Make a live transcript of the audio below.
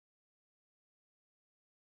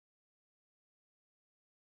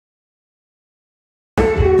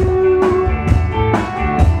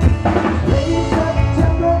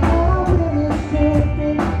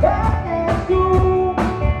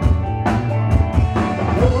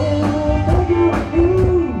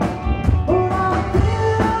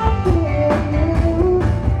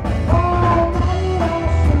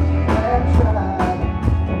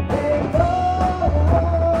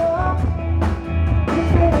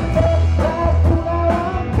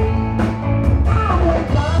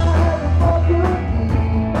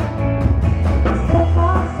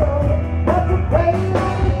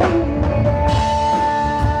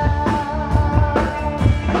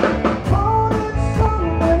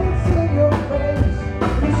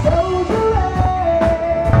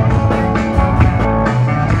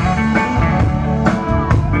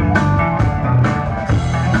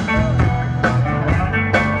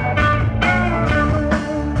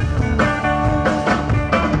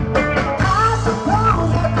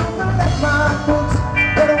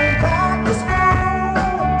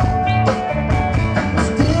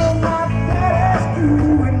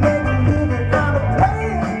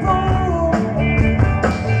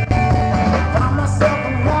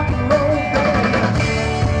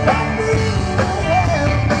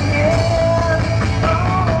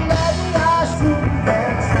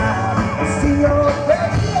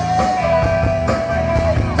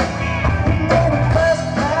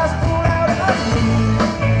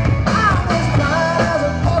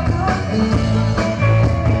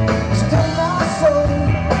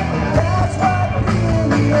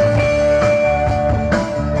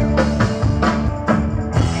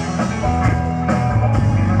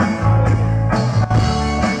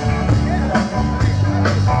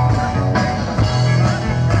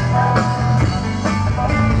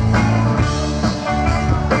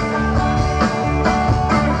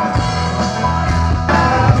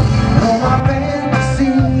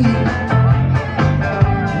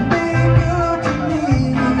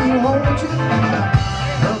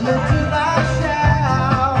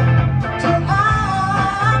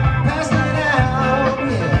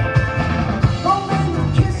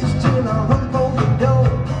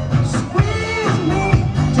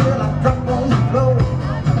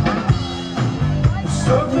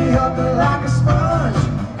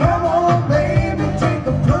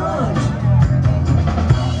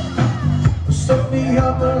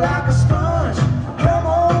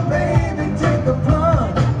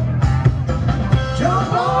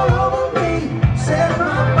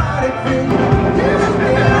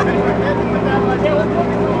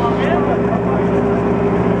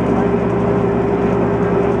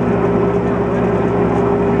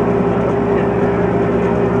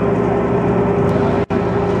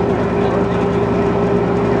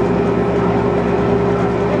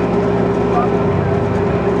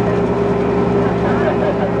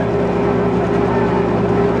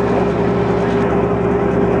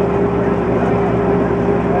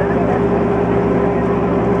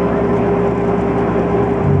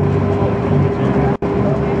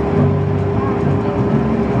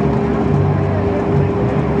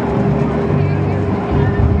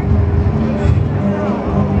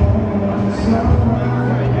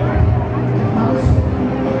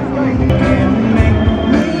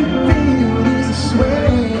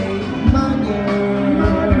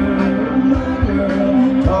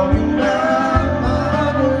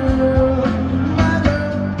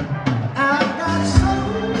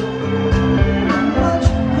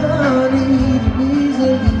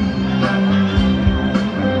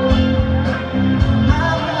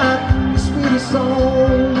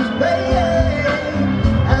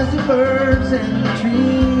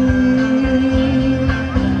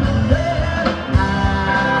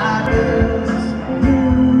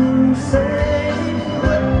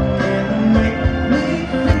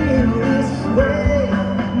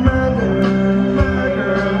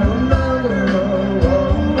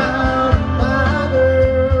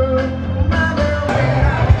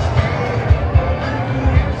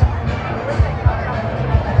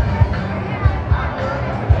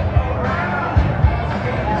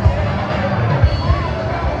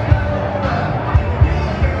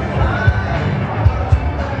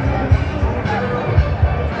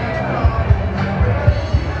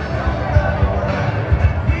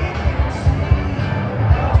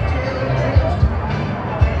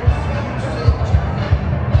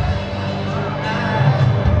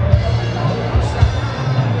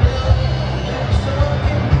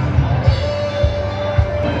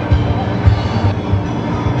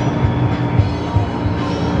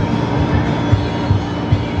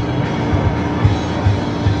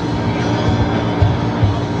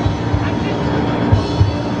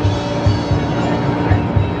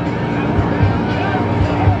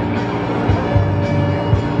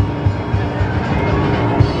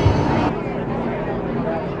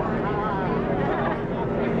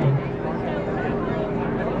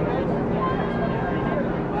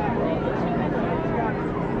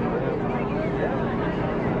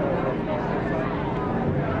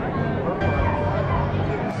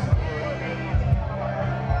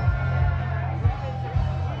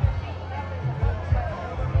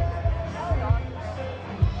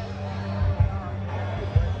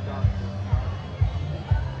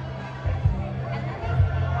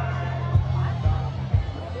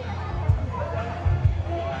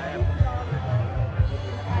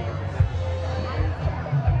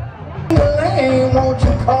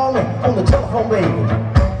telephone, baby.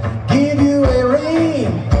 Give you a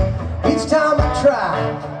ring each time I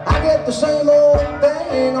try. I get the same old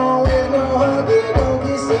thing, always no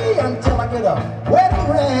huggy-duggy. See, until I get a wedding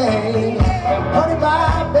ring. Honey,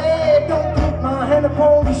 my babe, don't put my hand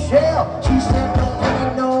upon the shelf. She said, don't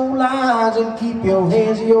make no lies and keep your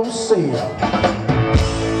hands to yourself.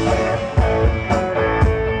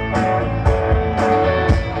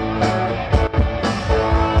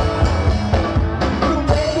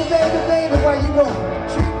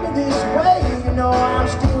 I'm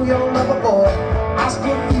still your lover boy. I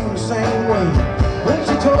still feel the same way. When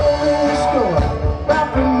she told me the story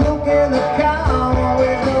about the milk and the cow,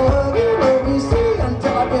 always no huggy-wuggy, see,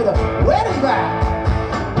 until I get a wedding vow.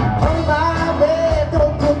 Honey, my babe,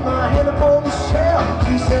 don't put my hand upon the shelf.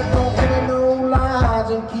 She said, don't tell no lies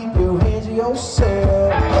and keep your hands to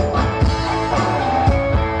yourself.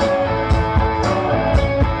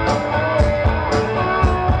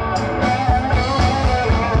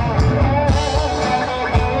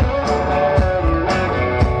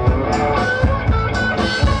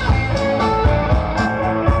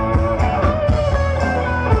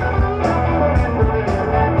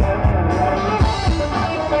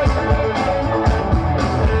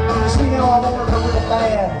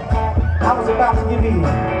 I was about to give in.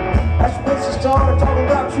 That's when she started talking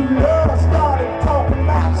about true love. Started talking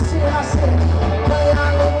about sin. I said, man,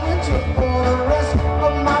 I'm gonna with you for the rest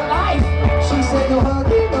of my life. She said, no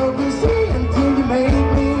huggy-wuggy, see, until you make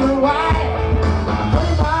me your wife.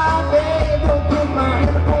 Honey, my babe, don't put my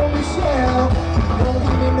hand upon the shelf. Don't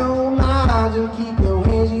give me no lies and keep your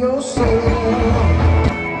hands to yourself.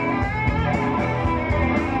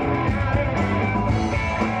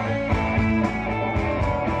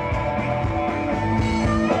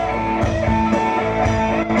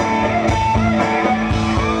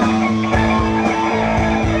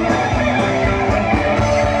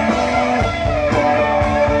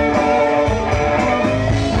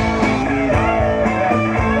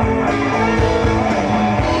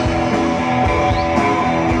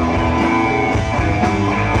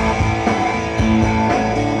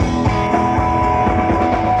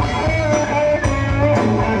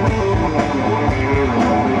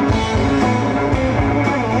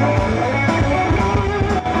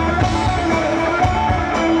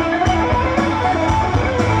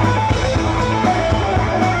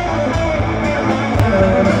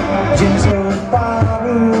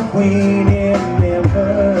 Queen in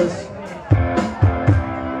Memphis,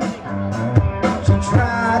 she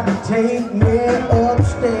tried to take me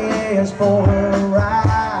upstairs for her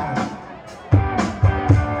ride,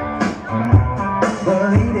 but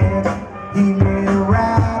he hit me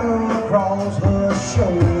right across her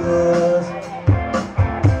shoulders,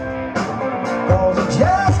 'cause I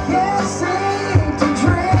just can't seem to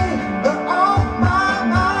drink her off my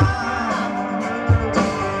mind.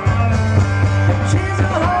 She's a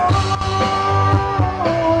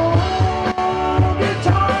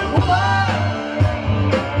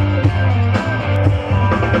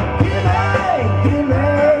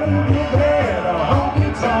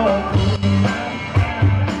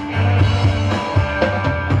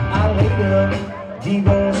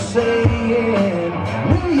people saying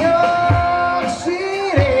New York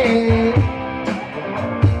City,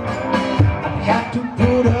 I'd have to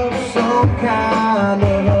put up some kind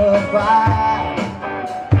of a fight.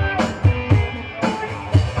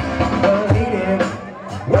 The lady,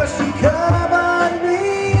 well, she come